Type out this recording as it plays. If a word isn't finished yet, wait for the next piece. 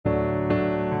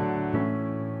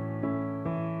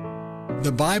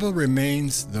The Bible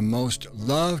remains the most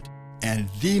loved and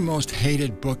the most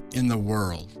hated book in the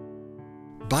world.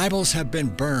 Bibles have been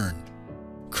burned.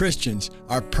 Christians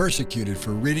are persecuted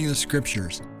for reading the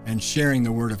Scriptures and sharing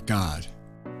the Word of God.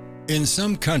 In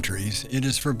some countries, it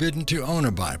is forbidden to own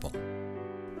a Bible.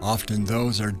 Often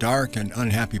those are dark and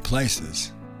unhappy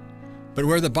places. But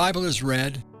where the Bible is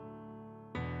read,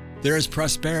 there is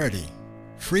prosperity,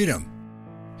 freedom,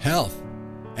 health,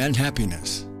 and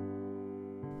happiness.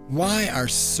 Why are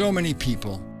so many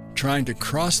people trying to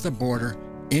cross the border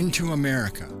into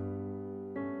America?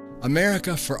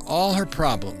 America, for all her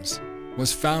problems,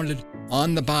 was founded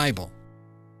on the Bible,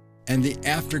 and the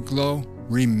afterglow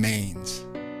remains.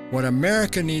 What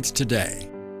America needs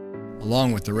today,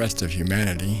 along with the rest of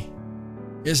humanity,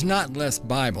 is not less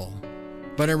Bible,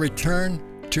 but a return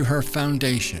to her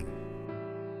foundation.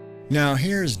 Now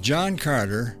here's John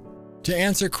Carter to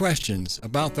answer questions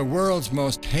about the world's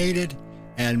most hated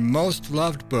and most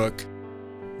loved book,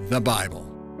 the Bible.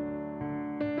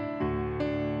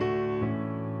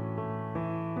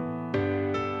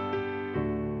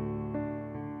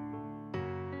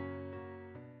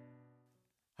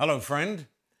 Hello, friend.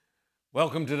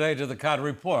 Welcome today to the Carter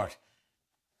Report.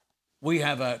 We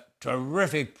have a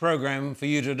terrific program for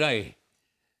you today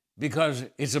because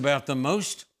it's about the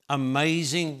most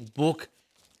amazing book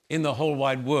in the whole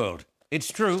wide world.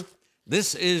 It's true,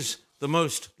 this is the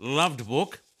most loved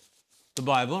book, the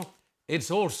Bible. It's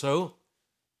also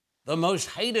the most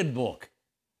hated book.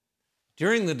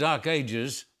 During the Dark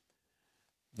Ages,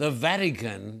 the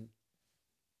Vatican,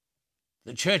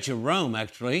 the Church of Rome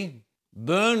actually,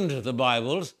 burned the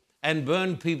Bibles and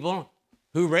burned people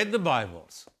who read the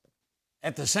Bibles.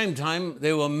 At the same time,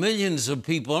 there were millions of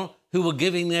people who were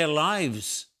giving their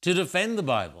lives to defend the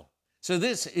Bible. So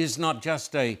this is not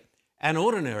just an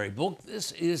ordinary book,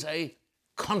 this is a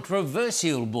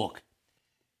controversial book.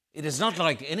 It is not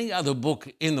like any other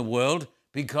book in the world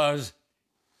because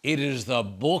it is the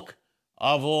book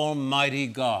of Almighty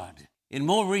God. In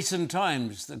more recent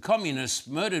times, the communists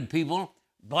murdered people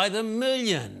by the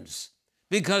millions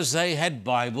because they had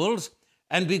Bibles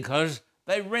and because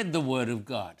they read the Word of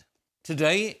God.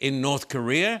 Today in North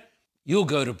Korea, you'll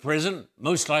go to prison.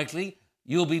 Most likely,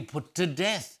 you'll be put to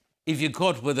death if you're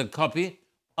caught with a copy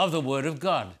of the Word of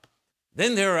God.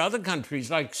 Then there are other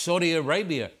countries like Saudi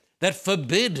Arabia that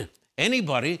forbid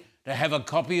anybody to have a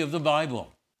copy of the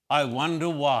Bible. I wonder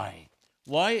why.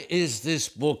 Why is this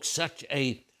book such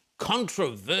a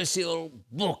controversial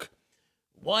book?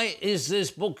 Why is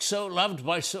this book so loved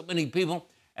by so many people,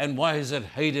 and why is it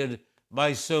hated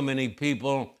by so many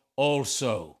people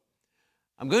also?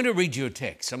 I'm going to read you a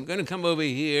text. I'm going to come over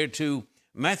here to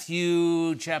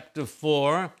Matthew chapter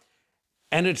 4,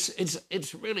 and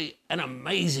it's really an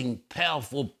amazing,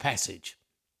 powerful passage.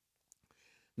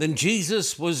 Then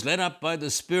Jesus was led up by the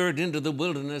Spirit into the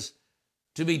wilderness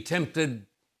to be tempted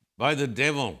by the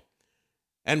devil.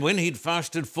 And when he'd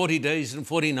fasted 40 days and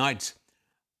 40 nights,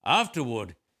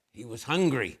 afterward he was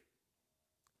hungry.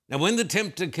 Now when the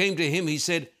tempter came to him, he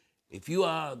said, "If you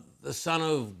are the Son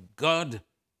of God,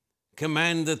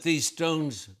 command that these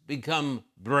stones become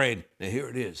bread." Now here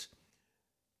it is.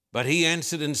 But he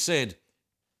answered and said,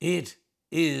 "It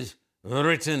is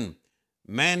written,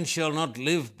 man shall not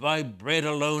live by bread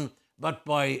alone, but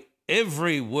by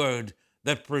every word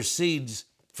that proceeds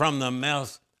from the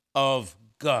mouth of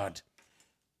God."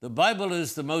 The Bible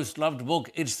is the most loved book.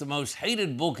 It's the most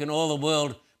hated book in all the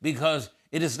world because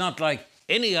it is not like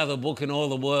any other book in all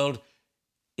the world.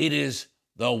 It is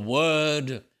the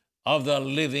Word of the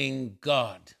living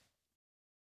God.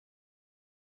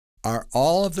 Are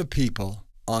all of the people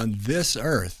on this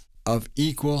earth of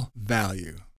equal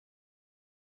value?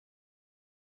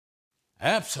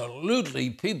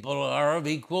 Absolutely, people are of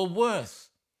equal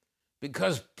worth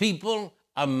because people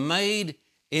are made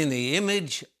in the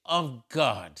image of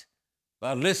God.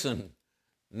 But listen,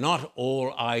 not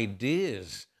all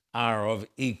ideas are of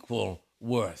equal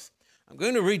worth. I'm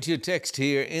going to read you a text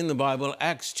here in the Bible,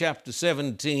 Acts chapter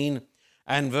 17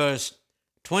 and verse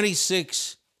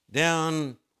 26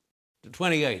 down to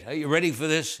 28. Are you ready for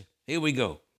this? Here we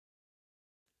go.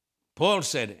 Paul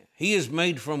said, "He has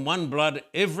made from one blood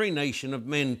every nation of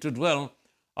men to dwell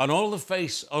on all the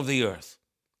face of the earth,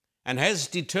 and has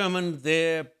determined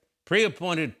their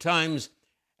pre-appointed times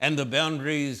and the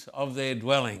boundaries of their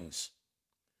dwellings,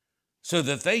 so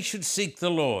that they should seek the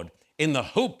Lord in the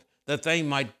hope that they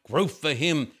might grope for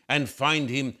him and find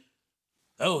him,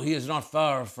 though he is not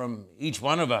far from each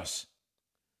one of us.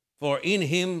 For in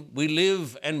him we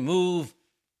live and move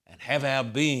and have our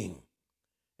being.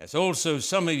 As also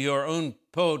some of your own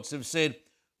poets have said,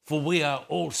 for we are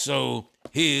also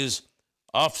his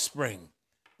offspring."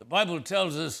 The Bible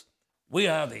tells us we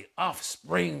are the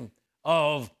offspring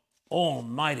of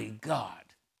Almighty God.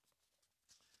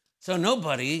 So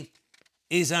nobody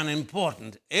is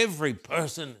unimportant. Every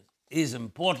person is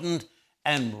important,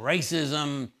 and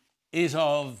racism is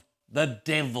of the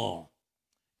devil.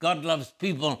 God loves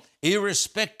people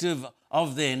irrespective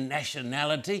of their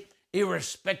nationality,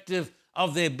 irrespective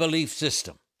of their belief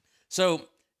system. So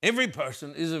every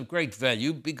person is of great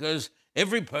value because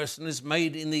every person is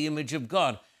made in the image of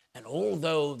God. And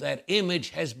although that image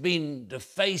has been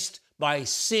defaced by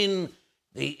sin,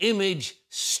 the image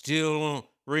still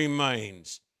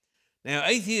remains. Now,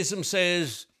 atheism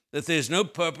says that there's no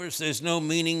purpose, there's no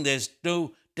meaning, there's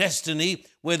no destiny.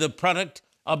 We're the product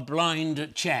of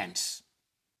blind chance.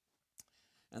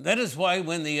 And that is why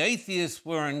when the atheists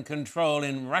were in control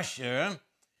in Russia,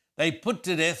 they put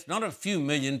to death not a few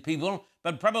million people,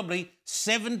 but probably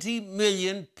 70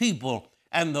 million people.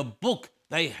 And the book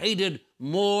they hated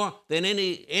more than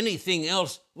anything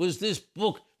else was this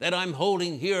book that I'm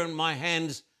holding here in my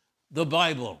hands, the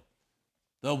Bible,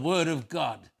 the Word of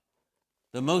God,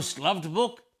 the most loved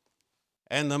book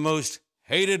and the most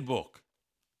hated book.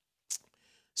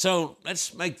 So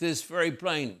let's make this very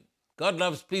plain. God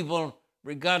loves people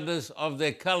regardless of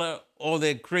their color or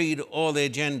their creed or their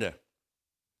gender.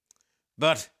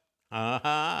 But,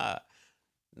 not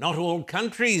all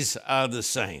countries are the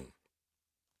same.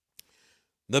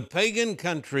 The pagan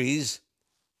countries,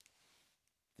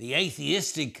 the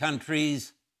atheistic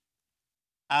countries,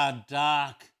 are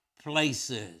dark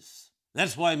places.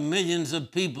 That's why millions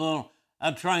of people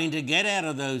are trying to get out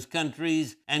of those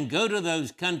countries and go to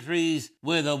those countries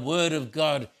where the Word of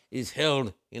God is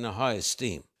held in a high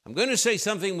esteem. I'm going to say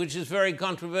something which is very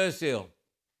controversial.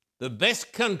 The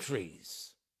best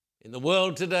countries in the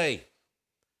world today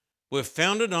were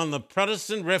founded on the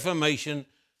Protestant Reformation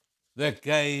that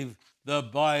gave the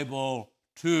Bible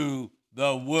to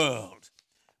the world.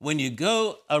 When you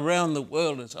go around the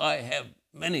world, as I have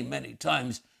many, many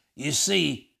times, you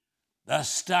see the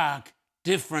stark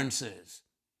differences.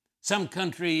 Some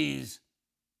countries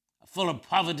are full of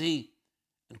poverty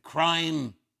and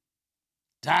crime,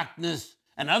 darkness,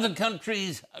 and other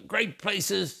countries are great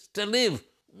places to live.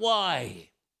 Why?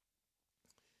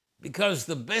 Because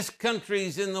the best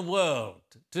countries in the world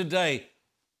today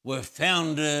were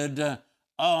founded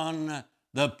on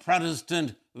the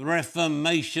Protestant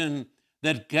Reformation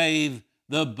that gave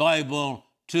the Bible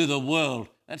to the world.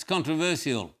 That's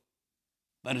controversial,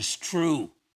 but it's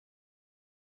true.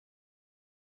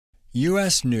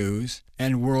 U.S. News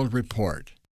and World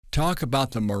Report talk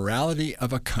about the morality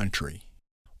of a country.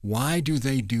 Why do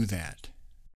they do that?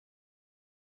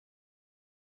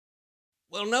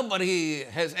 Well, nobody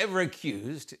has ever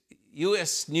accused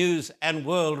U.S. News and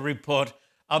World Report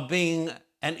of being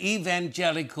an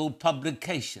evangelical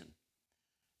publication.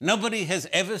 Nobody has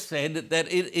ever said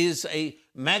that it is a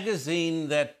magazine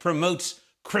that promotes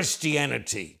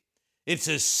Christianity. It's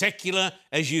as secular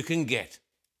as you can get.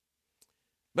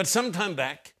 But some time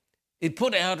back, it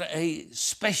put out a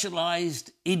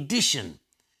specialized edition.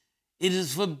 It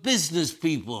is for business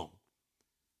people,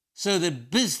 so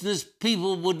that business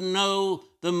people would know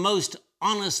the most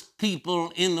honest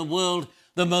people in the world,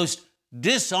 the most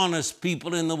dishonest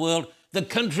people in the world, the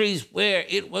countries where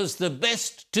it was the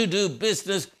best to do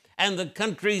business, and the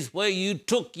countries where you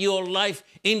took your life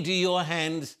into your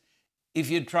hands if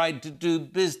you tried to do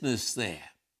business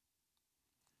there.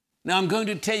 Now, I'm going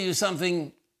to tell you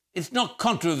something. It's not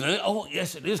controversial. Oh,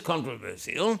 yes, it is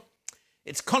controversial.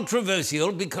 It's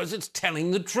controversial because it's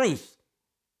telling the truth.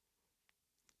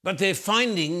 But their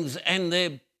findings and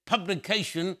their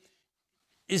publication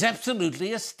is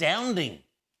absolutely astounding.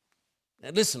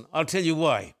 Now, listen, I'll tell you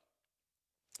why.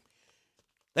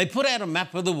 They put out a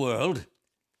map of the world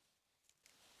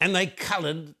and they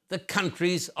colored the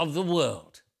countries of the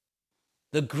world.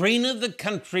 The greener the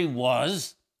country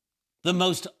was, the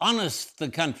most honest the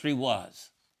country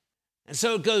was. And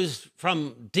so it goes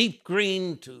from deep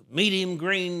green to medium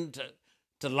green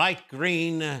to light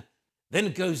green. Then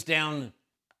it goes down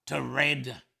to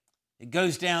red. It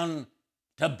goes down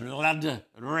to blood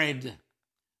red.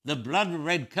 The blood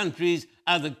red countries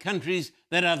are the countries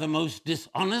that are the most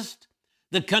dishonest,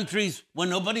 the countries where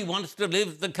nobody wants to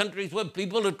live, the countries where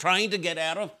people are trying to get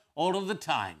out of all of the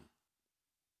time.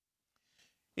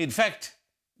 In fact,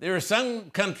 there are some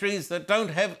countries that don't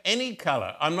have any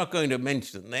color. I'm not going to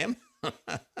mention them.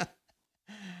 They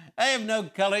have no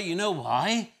color. You know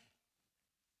why?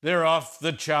 They're off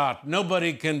the chart.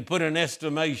 Nobody can put an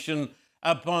estimation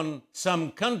upon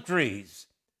some countries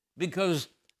because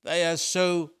they are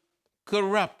so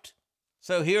corrupt.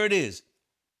 So here it is,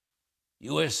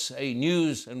 USA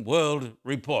News and World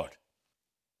Report.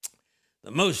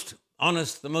 the most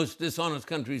honest, the most dishonest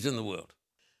countries in the world.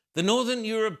 The northern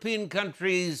European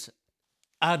countries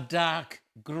are dark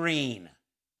green.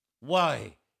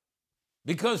 Why?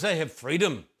 Because they have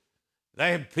freedom,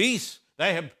 they have peace,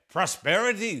 they have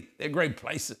prosperity. They're great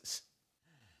places.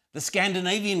 The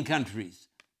Scandinavian countries,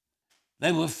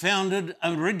 they were founded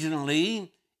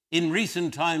originally, in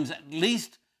recent times at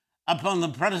least, upon the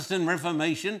Protestant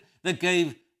Reformation that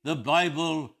gave the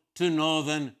Bible to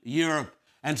Northern Europe.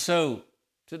 And so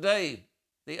today,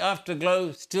 the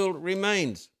afterglow still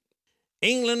remains.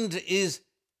 England is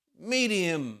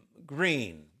medium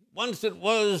green. Once it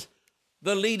was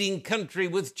the leading country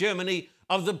with Germany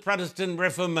of the Protestant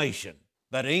Reformation.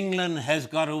 But England has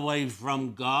got away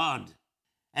from God.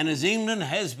 And as England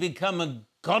has become a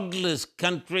godless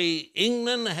country,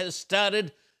 England has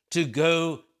started to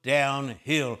go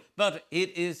downhill. But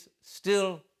it is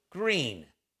still green.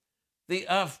 The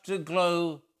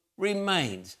afterglow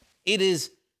remains. It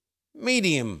is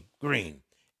medium green.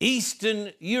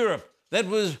 Eastern Europe, that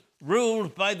was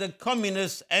ruled by the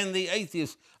communists and the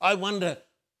atheists. I wonder,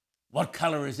 what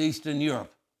colour is Eastern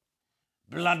Europe?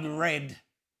 Blood red.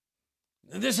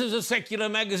 This is a secular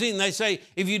magazine. They say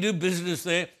if you do business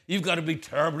there, you've got to be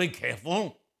terribly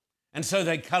careful. And so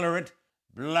they colour it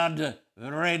blood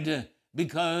red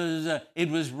because it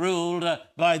was ruled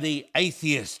by the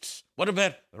atheists. What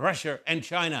about Russia and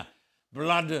China?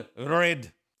 Blood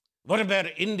red. What about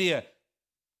India?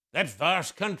 That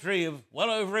vast country of well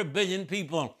over 1 billion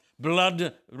people.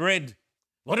 Blood red.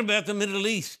 What about the Middle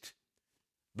East?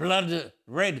 Blood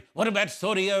red. What about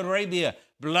Saudi Arabia?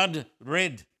 Blood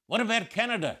red. What about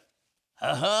Canada?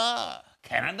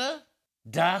 Canada?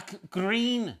 Dark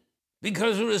green.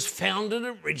 Because it was founded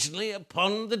originally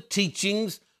upon the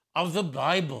teachings of the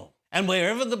Bible. And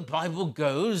wherever the Bible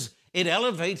goes, it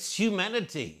elevates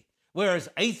humanity. Whereas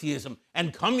atheism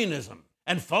and communism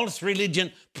and false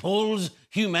religion pulls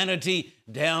humanity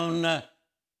down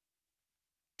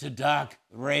to dark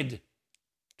red,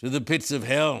 to the pits of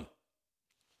hell.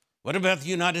 What about the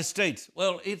United States?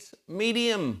 Well, it's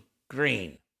medium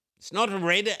green. It's not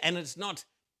red and it's not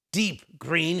deep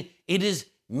green. It is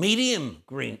medium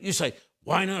green. You say,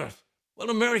 why on earth? Well,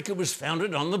 America was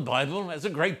founded on the Bible as a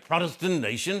great Protestant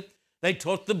nation. They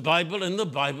taught the Bible and the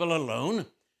Bible alone.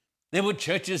 There were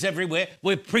churches everywhere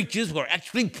where preachers were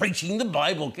actually preaching the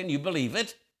Bible. Can you believe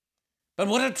it? But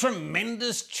what a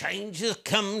tremendous change has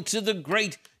come to the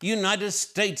great United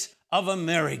States of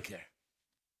America,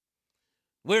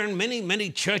 where in many, many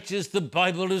churches the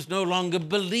Bible is no longer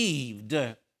believed.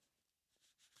 And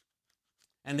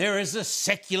there is a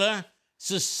secular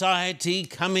society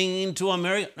coming into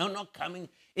America. No, not coming.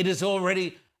 It has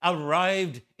already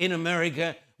arrived in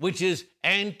America, which is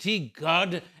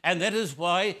anti-God, and that is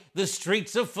why the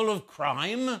streets are full of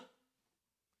crime.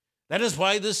 That is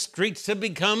why the streets have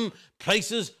become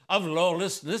places of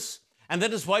lawlessness, and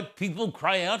that is why people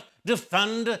cry out,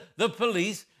 defund the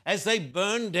police as they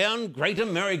burn down great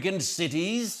American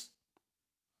cities.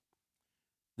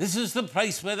 This is the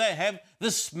place where they have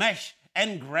the smash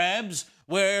and grabs,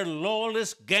 where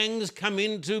lawless gangs come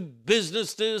into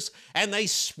businesses and they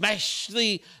smash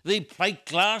the plate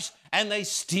glass and they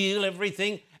steal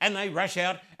everything and they rush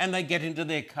out and they get into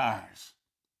their cars.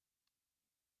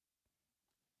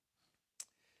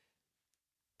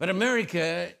 But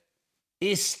America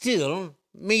is still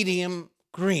medium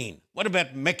green. What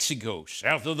about Mexico,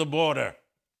 south of the border?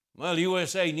 Well,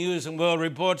 USA News and World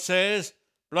Report says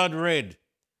blood red.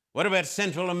 What about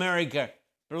Central America?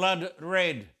 Blood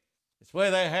red. It's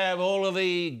where they have all of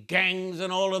the gangs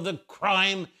and all of the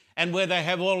crime and where they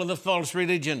have all of the false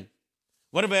religion.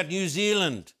 What about New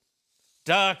Zealand?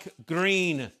 Dark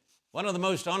green. One of the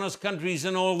most honest countries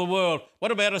in all the world.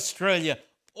 What about Australia?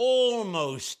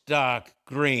 Almost dark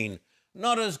green.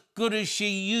 Not as good as she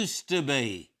used to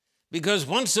be. Because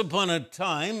once upon a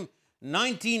time,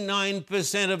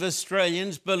 99% of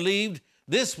Australians believed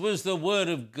this was the Word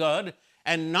of God,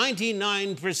 and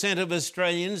 99% of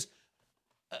Australians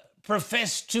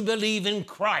profess to believe in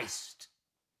Christ.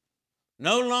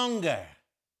 No longer.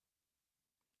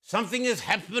 Something has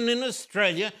happened in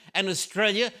Australia, and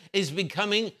Australia is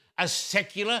becoming a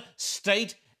secular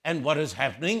state. And what is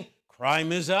happening?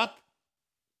 Crime is up.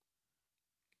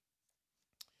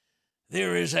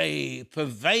 There is a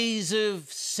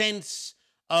pervasive sense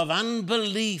of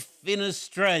unbelief in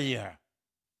Australia.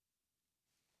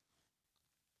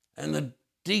 And the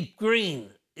deep green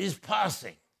is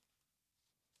passing.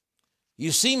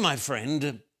 You see, my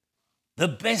friend, the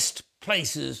best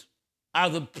places are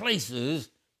the places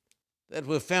that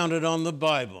were founded on the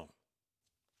Bible.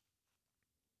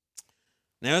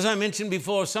 Now, as I mentioned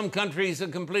before, some countries are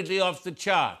completely off the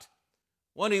chart.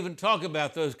 won't even talk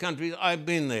about those countries. I've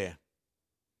been there.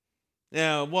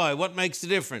 Now, why? What makes the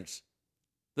difference?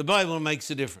 The Bible makes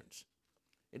a difference.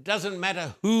 It doesn't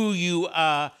matter who you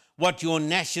are, what your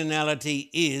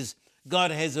nationality is. God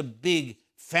has a big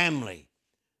family.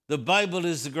 The Bible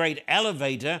is the great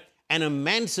elevator and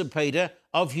emancipator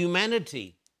of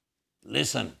humanity.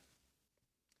 Listen,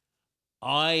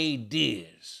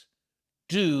 ideas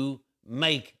do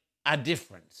make a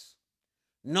difference.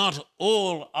 Not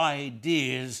all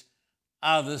ideas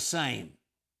are the same.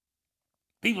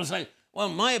 People say, well,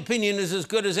 my opinion is as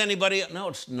good as anybody else. No,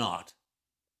 it's not.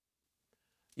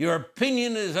 Your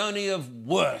opinion is only of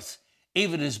worth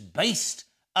if it is based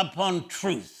upon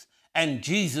truth. And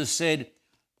Jesus said,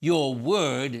 your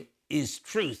word is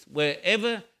truth.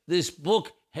 Wherever this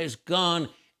book has gone,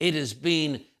 it has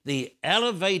been the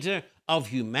elevator of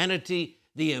humanity,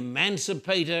 the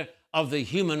emancipator of the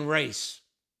human race.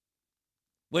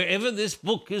 Wherever this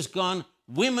book has gone,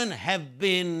 women have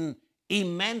been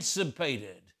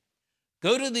emancipated.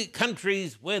 Go to the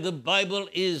countries where the Bible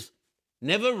is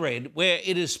never read, where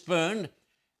it is spurned,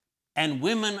 and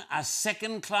women are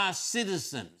second-class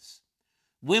citizens.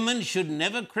 Women should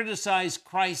never criticize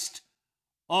Christ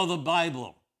or the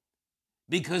Bible,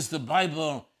 because the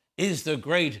Bible is the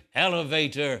great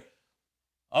elevator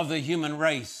of the human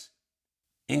race,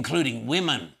 including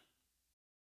women.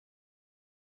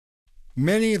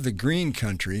 Many of the green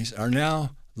countries are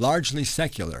now largely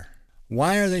secular.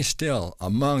 Why are they still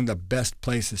among the best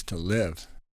places to live?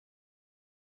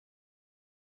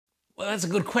 Well, that's a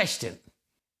good question.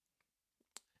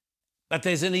 But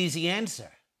there's an easy answer.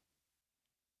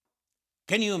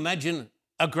 Can you imagine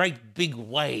a great big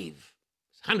wave,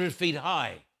 100 feet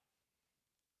high?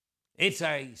 It's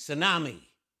a tsunami,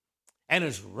 and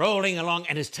it's rolling along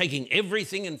and it's taking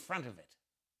everything in front of it.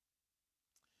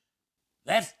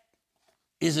 That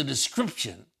is a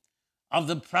description of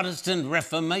the Protestant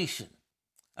Reformation.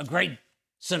 A great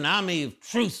tsunami of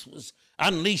truth was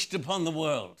unleashed upon the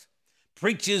world.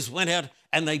 Preachers went out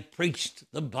and they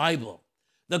preached the Bible.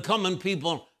 The common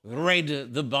people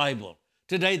read the Bible.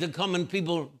 Today, the common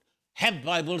people have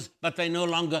Bibles, but they no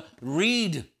longer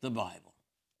read the Bible.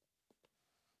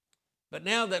 But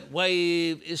now that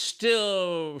wave is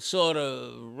still sort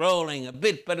of rolling a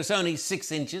bit, but it's only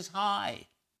 6 inches high.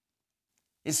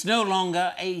 It's no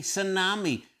longer a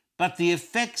tsunami, but the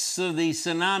effects of the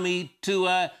tsunami to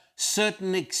a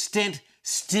certain extent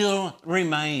still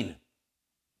remain.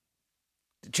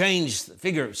 To change the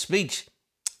figure of speech,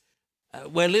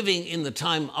 we're living in the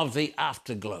time of the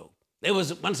afterglow. There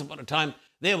was, once upon a time,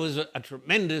 there was a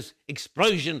tremendous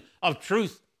explosion of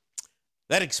truth.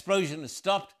 That explosion has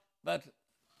stopped, but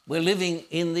we're living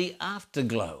in the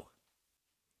afterglow.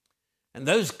 And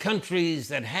those countries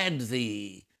that had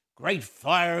the great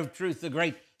fire of truth, the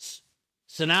great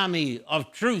tsunami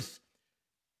of truth,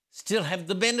 still have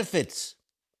the benefits.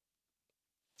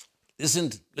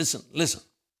 Listen.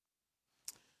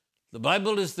 The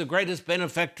Bible is the greatest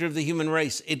benefactor of the human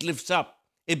race. It lifts up.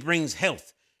 It brings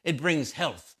health. It brings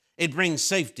health. It brings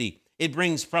safety. It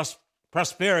brings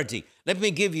prosperity. Let me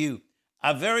give you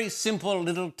a very simple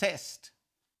little test.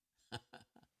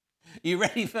 You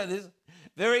ready for this?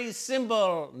 Very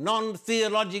simple,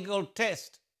 non-theological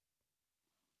test.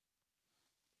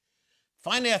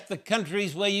 Find out the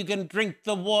countries where you can drink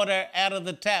the water out of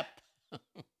the tap.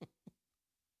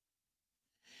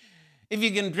 If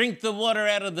you can drink the water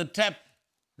out of the tap,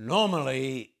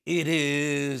 normally it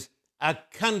is a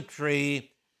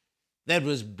country that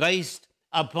was based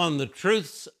upon the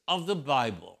truths of the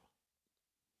Bible.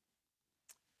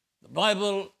 The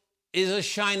Bible is a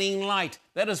shining light.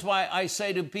 That is why I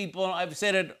say to people, I've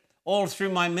said it all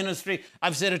through my ministry,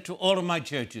 I've said it to all of my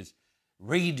churches,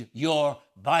 read your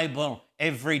Bible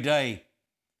every day.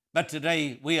 But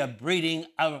today we are breeding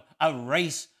a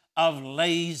race of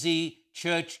lazy,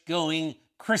 church-going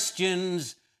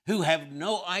Christians who have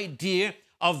no idea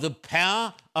of the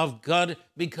power of God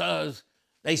because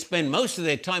they spend most of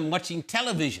their time watching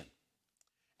television.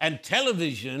 And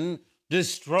television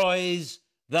destroys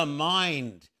the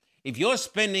mind. If you're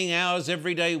spending hours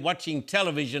every day watching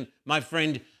television, my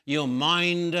friend, your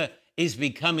mind is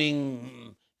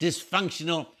becoming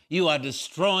dysfunctional. You are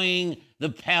destroying the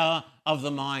power of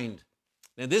the mind.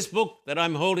 Now, this book that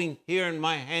I'm holding here in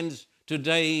my hands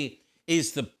today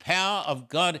is the power of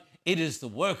God. It is the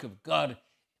work of God.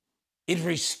 It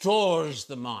restores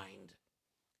the mind.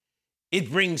 It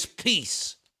brings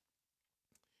peace.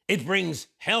 It brings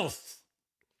health.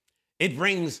 It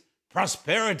brings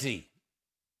prosperity.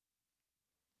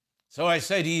 So I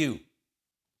say to you,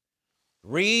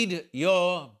 read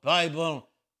your Bible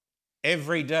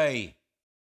every day.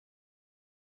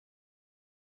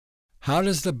 How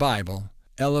does the Bible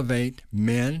elevate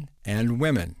men and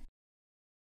women?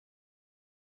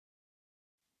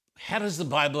 How does the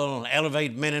Bible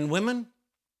elevate men and women?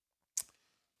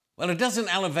 Well, it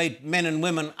doesn't elevate men and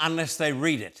women unless they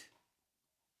read it.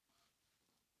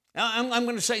 Now, I'm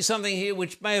going to say something here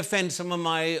which may offend some of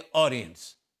my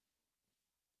audience.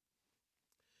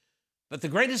 But the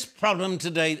greatest problem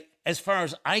today, as far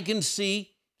as I can see,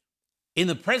 in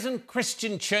the present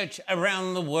Christian church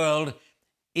around the world,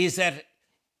 is that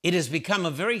it has become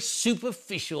a very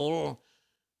superficial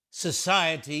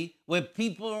society where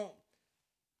people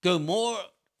go more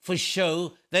for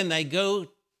show than they go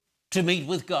to meet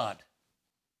with God.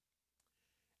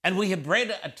 And we have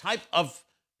bred a type of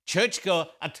churchgoer,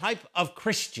 a type of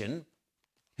Christian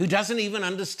who doesn't even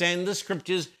understand the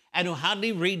scriptures and who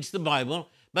hardly reads the Bible,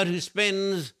 but who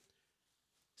spends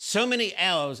so many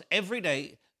hours every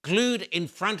day glued in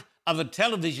front of a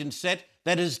television set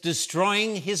that is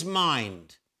destroying his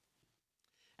mind.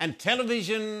 And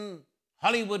television,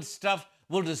 Hollywood stuff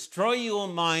will destroy your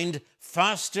mind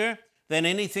faster than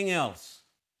anything else.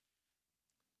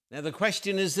 Now, the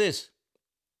question is this: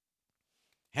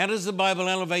 how does the Bible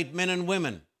elevate men and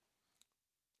women?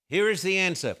 Here is the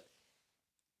answer.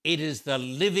 It is the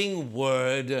living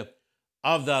word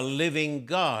of the living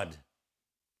God.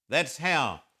 That's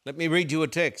how. Let me read you a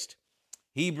text.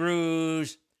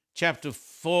 Hebrews chapter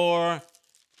 4,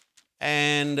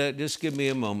 and just give me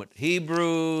a moment.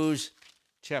 Hebrews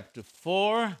chapter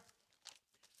 4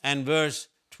 and verse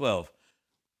 12.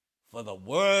 For the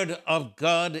word of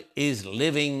God is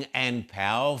living and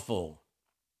powerful,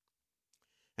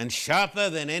 and sharper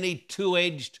than any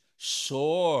two-edged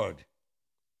sword,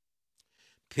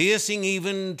 piercing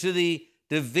even to the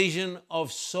division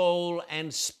of soul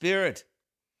and spirit,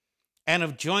 and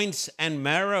of joints and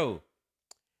marrow,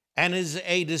 and is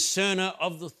a discerner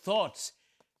of the thoughts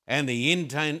and the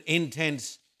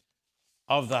intents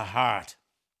of the heart.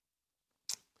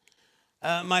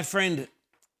 My friend,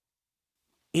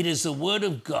 it is the Word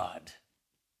of God.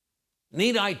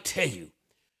 Need I tell you,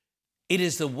 it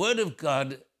is the Word of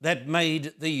God that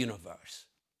made the universe.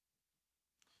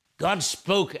 God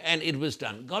spoke and it was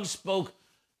done. God spoke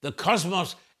the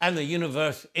cosmos and the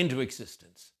universe into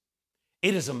existence.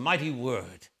 It is a mighty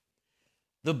word.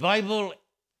 The Bible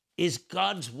is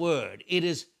God's word. It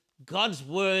is God's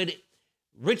word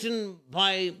written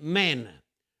by men,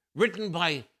 written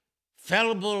by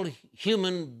fallible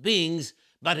human beings,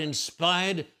 but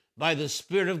inspired by the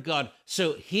Spirit of God.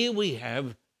 So here we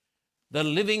have the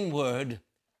living word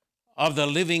of the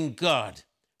living God.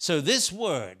 So this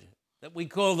word that we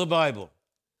call the Bible,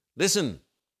 listen,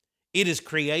 it is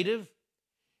creative,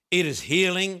 it is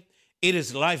healing, it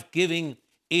is life-giving,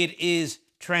 it is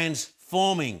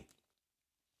transforming.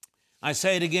 I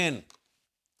say it again,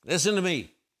 listen to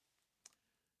me.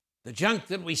 The junk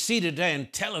that we see today on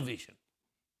television,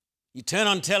 you turn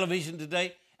on television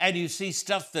today and you see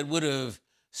stuff that would have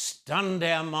stunned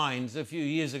our minds a few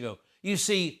years ago. You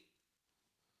see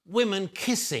women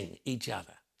kissing each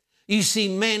other. You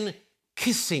see men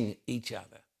kissing each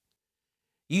other.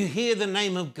 You hear the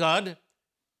name of God,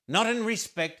 not in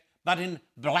respect, but in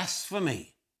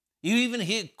blasphemy. You even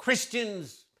hear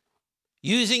Christians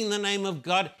using the name of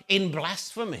God in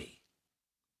blasphemy.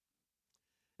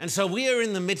 And so we are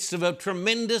in the midst of a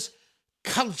tremendous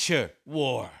culture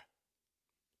war.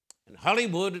 And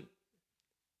Hollywood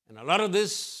and a lot of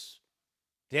this,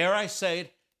 dare I say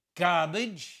it,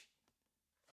 garbage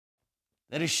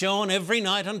that is shown every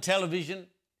night on television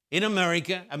in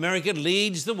America. America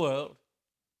leads the world.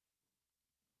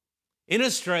 In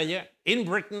Australia, in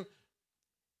Britain,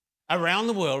 around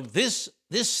the world, this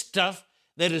stuff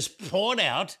that is poured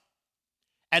out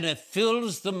and it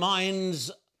fills the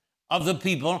minds of the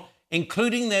people,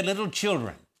 including their little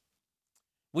children.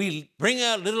 We bring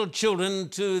our little children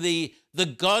to the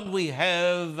God we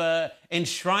have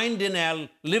enshrined in our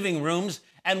living rooms,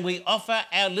 and we offer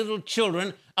our little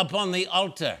children upon the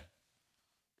altar.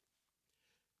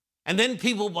 And then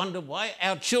people wonder why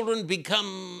our children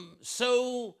become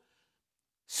so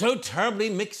terribly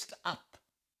mixed up.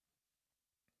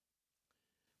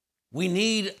 We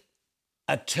need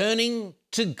a turning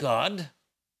to God,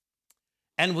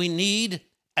 and we need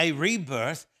a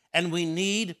rebirth, and we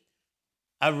need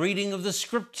a reading of the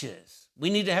scriptures. We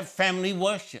need to have family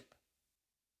worship.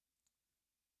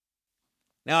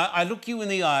 Now, I look you in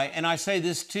the eye and I say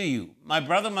this to you, my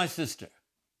brother, my sister.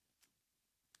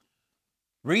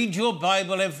 Read your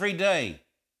Bible every day.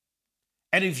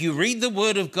 And if you read the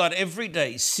Word of God every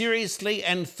day, seriously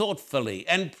and thoughtfully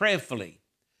and prayerfully,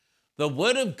 the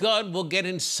Word of God will get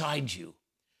inside you,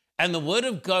 and the Word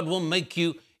of God will make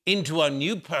you into a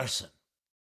new person.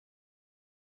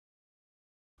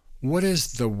 What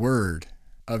is the word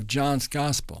of John's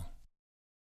Gospel?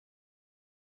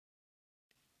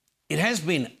 It has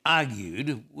been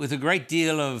argued with a great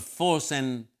deal of force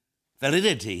and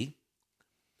validity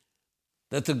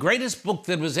that the greatest book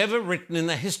that was ever written in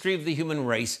the history of the human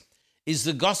race is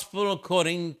the Gospel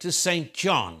according to St.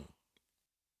 John.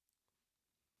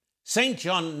 St.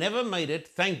 John never made it,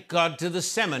 thank God, to the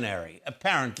seminary,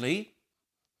 apparently,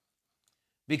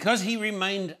 because he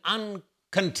remained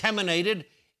uncontaminated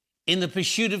in the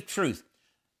pursuit of truth.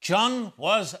 John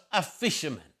was a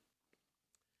fisherman.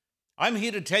 I'm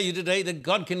here to tell you today that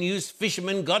God can use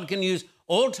fishermen, God can use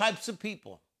all types of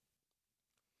people.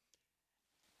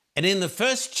 And in the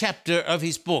first chapter of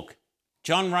his book,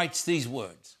 John writes these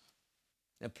words.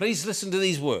 Now, please listen to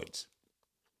these words.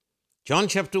 John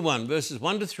chapter 1, verses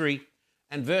 1 to 3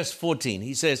 and verse 14.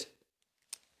 He says,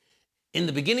 "In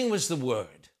the beginning was the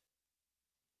Word,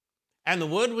 and the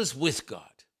Word was with God,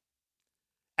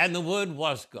 and the Word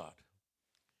was God."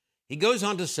 He goes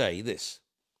on to say this.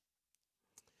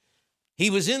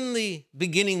 "He was in the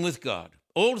beginning with God.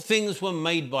 All things were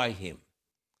made by him,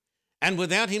 and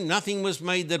without him nothing was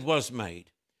made that was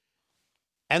made.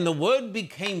 And the Word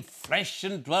became flesh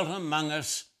and dwelt among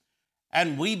us,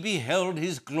 and we beheld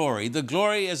his glory, the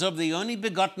glory as of the only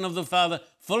begotten of the Father,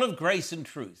 full of grace and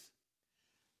truth."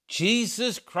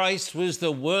 Jesus Christ was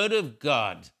the Word of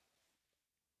God.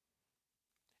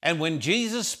 And when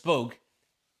Jesus spoke,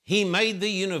 he made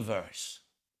the universe.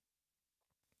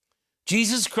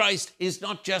 Jesus Christ is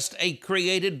not just a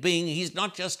created being. He's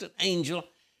not just an angel.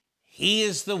 He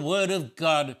is the Word of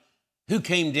God who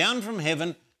came down from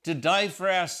heaven to die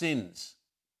for our sins.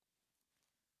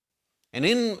 And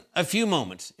in a few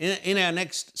moments, in our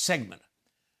next segment,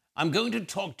 I'm going to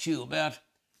talk to you about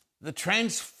the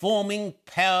transforming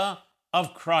power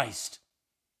of Christ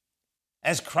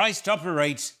as Christ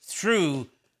operates through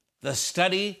the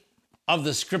study of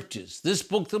the Scriptures, this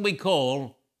book that we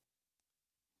call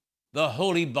the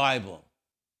Holy Bible.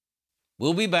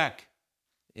 We'll be back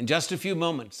in just a few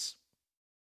moments.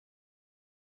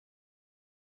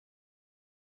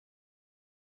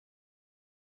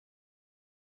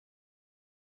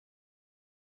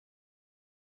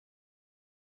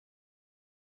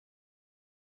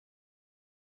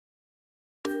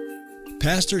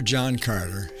 Pastor John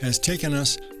Carter has taken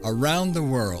us around the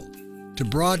world to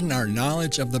broaden our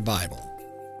knowledge of the Bible.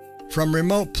 From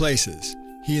remote places,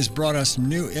 he has brought us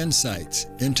new insights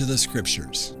into the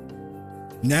Scriptures.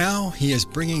 Now he is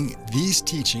bringing these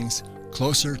teachings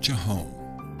closer to home,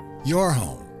 your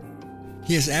home.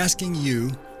 He is asking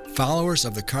you, followers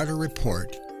of the Carter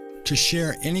Report, to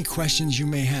share any questions you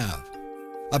may have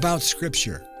about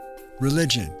Scripture,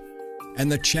 religion,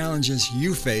 and the challenges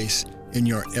you face in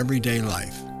your everyday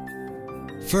life.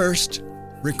 First,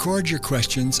 record your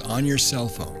questions on your cell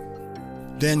phone.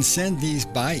 Then send these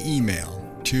by email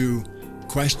to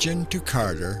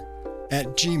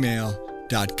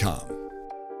questiontocarter@gmail.com.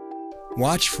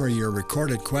 Watch for your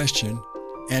recorded question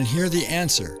and hear the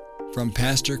answer from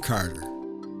Pastor Carter.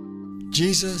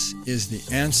 Jesus is the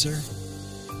answer,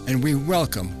 and we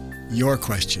welcome your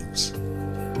questions.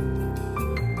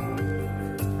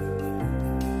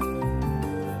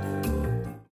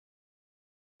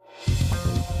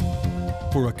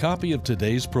 For a copy of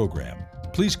today's program,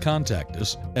 please contact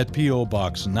us at P.O.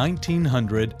 Box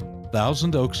 1900,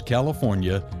 Thousand Oaks,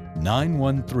 California,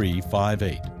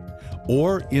 91358.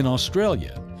 Or in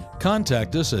Australia,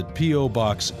 contact us at P.O.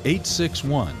 Box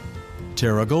 861,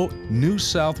 Terrigal, New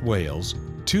South Wales,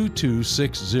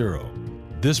 2260.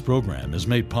 This program is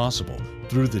made possible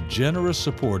through the generous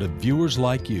support of viewers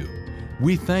like you.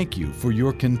 We thank you for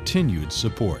your continued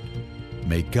support.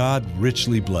 May God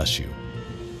richly bless you.